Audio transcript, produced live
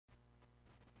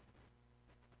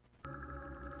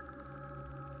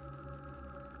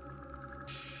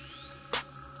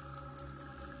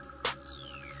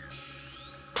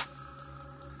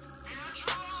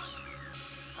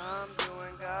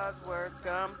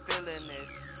feeling it.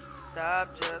 Stop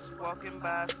just walking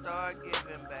by, start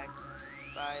giving back.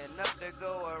 Buy enough to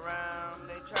go around.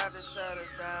 They tried to shut us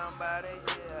down about a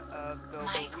year ago,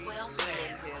 but we still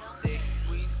in here thick.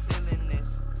 We still in this.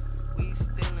 We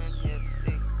still in here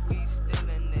thick. We still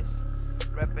in this.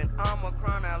 Reppin'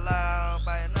 Omicron out loud.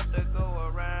 Buy enough to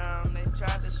go around. They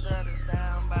tried to shut us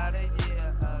down about a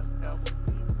year ago.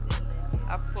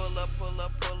 I pull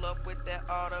up with that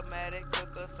automatic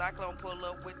cooker. Cyclone pull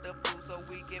up with the food so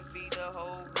we can feed the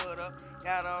whole hood up.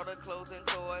 Got all the clothes and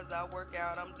toys. I work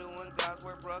out, I'm doing God's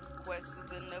work. Bruh, Quest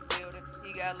is in the building.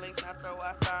 He got links, I throw,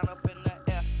 I sign up in the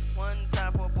air. One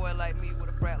time for a boy like me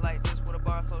with a frat like this, with a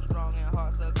bar so strong and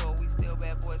heart so cold. We still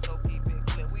bad boys, so keep it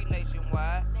clear. We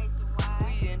nationwide.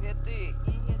 We in here thick.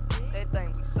 They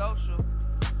think we social.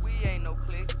 We ain't no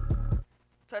clique.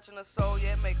 Touching the soul,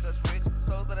 yeah, make us rich.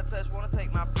 Souls that I touch wanna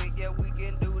take my pick. Yeah, we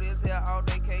can do this here all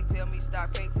day. Can't tell me stop,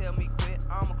 can't tell me quit.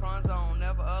 Omicron zone,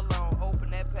 never alone.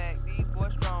 Open that pack, these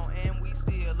boys strong, and we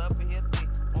still up in here thick.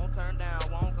 Won't turn down,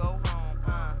 won't go home.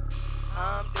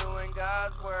 I'm doing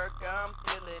God's work, I'm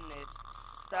feeling it.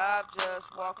 Stop just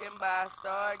walking by,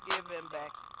 start giving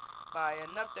back. Buy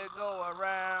enough to go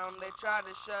around. They tried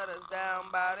to shut us down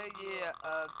about a year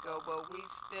ago, but we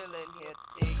still in here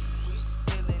thick. We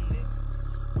still in this.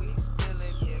 We still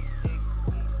in here thick.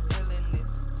 We still in this.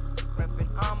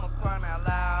 Reppin' Omicron out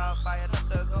loud. Buy enough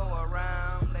to go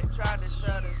around. They tried to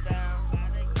shut us down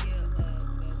about a year ago.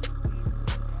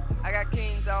 I got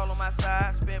kings all on my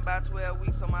side. Spent about 12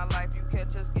 weeks on my life. You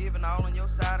catch us giving all on your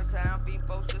side of town. Being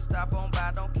folks just stop on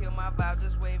by. Don't kill my vibe.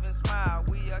 Just wave and smile.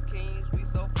 We are kings. We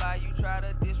so fly. You try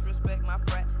to disrespect my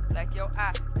frat. Like your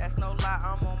eye. That's no lie.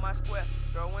 I'm on my square.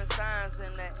 Throwing signs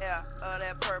in the air of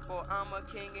that purple. I'm a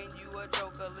king and you a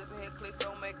joker. Listen here, clicks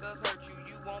don't make us hurt you.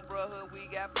 You want brotherhood, we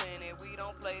got plenty. We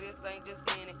don't play, this ain't just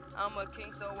any. I'm a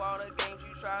king, so all the games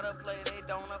you try to play, they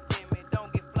don't offend me. Don't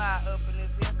get fly up in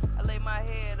this here. I lay my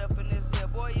head up in this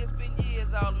here. Boy, it's been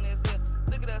years all in this here.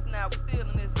 Look at us now, we still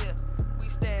in this here.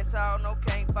 We stand tall, no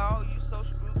can't fall. You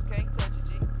social groups can't touch it,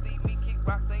 G. See me kick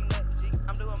rocks, ain't nothing, G.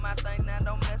 I'm doing my thing now,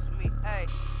 don't mess with me. Hey,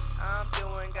 I'm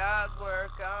doing God's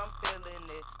work, I'm feeling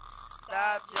it.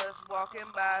 Stop just walking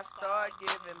by, start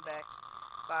giving back.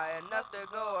 Buy enough to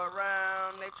go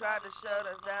around. They tried to shut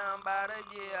us down about a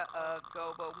year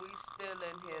ago, but we still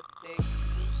in here thick.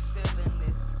 We still in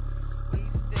this. We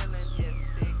still in here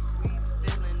thick. We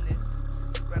still in this.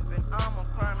 Reppin'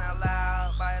 Omicron out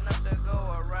loud. Buy enough to go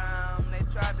around. They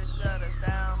tried to shut us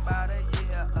down about a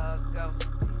year ago.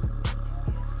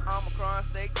 Omicron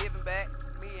stay giving back.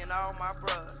 Me and all my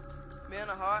brothers. Men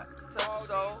of heart, touch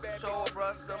the soul, show a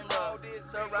bruh some love.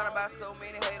 Surrounded by so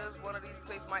many haters, one of these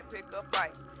cliques might pick a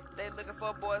fight. They looking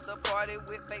for boys to party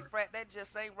with, fake frat, that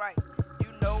just ain't right. You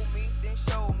know me, then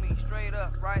show me, straight up,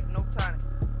 right, no tonic.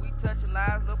 We touching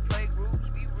lives, little play groups,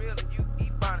 we real and you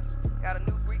ebonics. Got a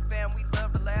new Greek fam, we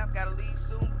love to laugh, gotta leave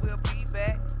soon, we'll be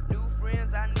back. New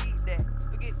friends, I need that.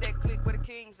 Forget that clique where the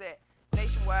kings at.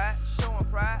 Nationwide, showing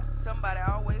pride, somebody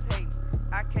always hate.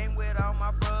 I came with all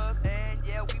my bros, and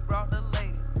yeah, we brought the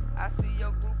ladies. I see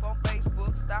your group on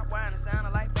Facebook, stop whining,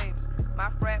 sounding like babies. My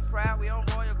frat pride, we on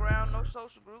royal ground, no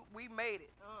social group, we made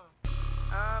it.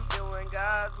 I'm doing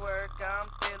God's work, I'm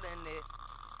feeling it.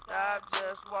 Stop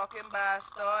just walking by,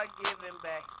 start giving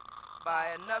back.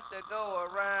 Buy enough to go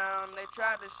around. They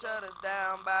tried to shut us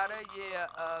down about a year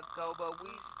ago, but we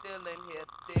still in here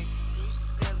thick. We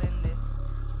still in this.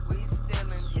 We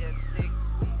still in here thick.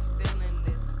 We still in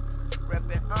this.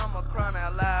 Reppin' Omicron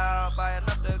out loud. Buy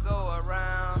enough to go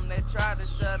around. They tried to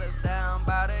shut us down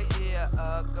about a year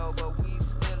ago, but we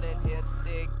still in here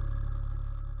thick.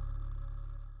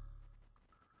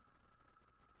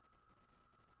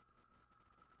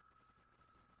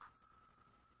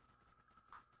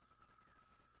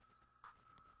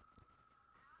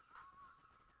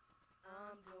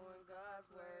 I'm doing God's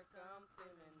work, I'm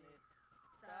feeling it.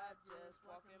 Stop just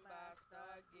walking by,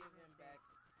 start giving back.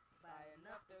 Buy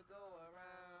enough to go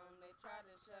around. They tried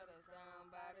to shut us down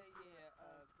about a year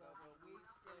ago, but we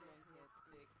still in here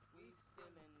thick. We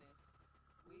still in this.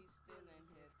 We still in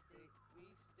here thick. We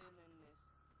still in this.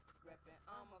 Reppin'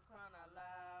 Omicron out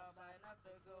loud. Buy enough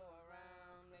to go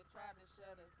around. They tried to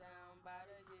shut us down about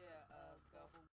a year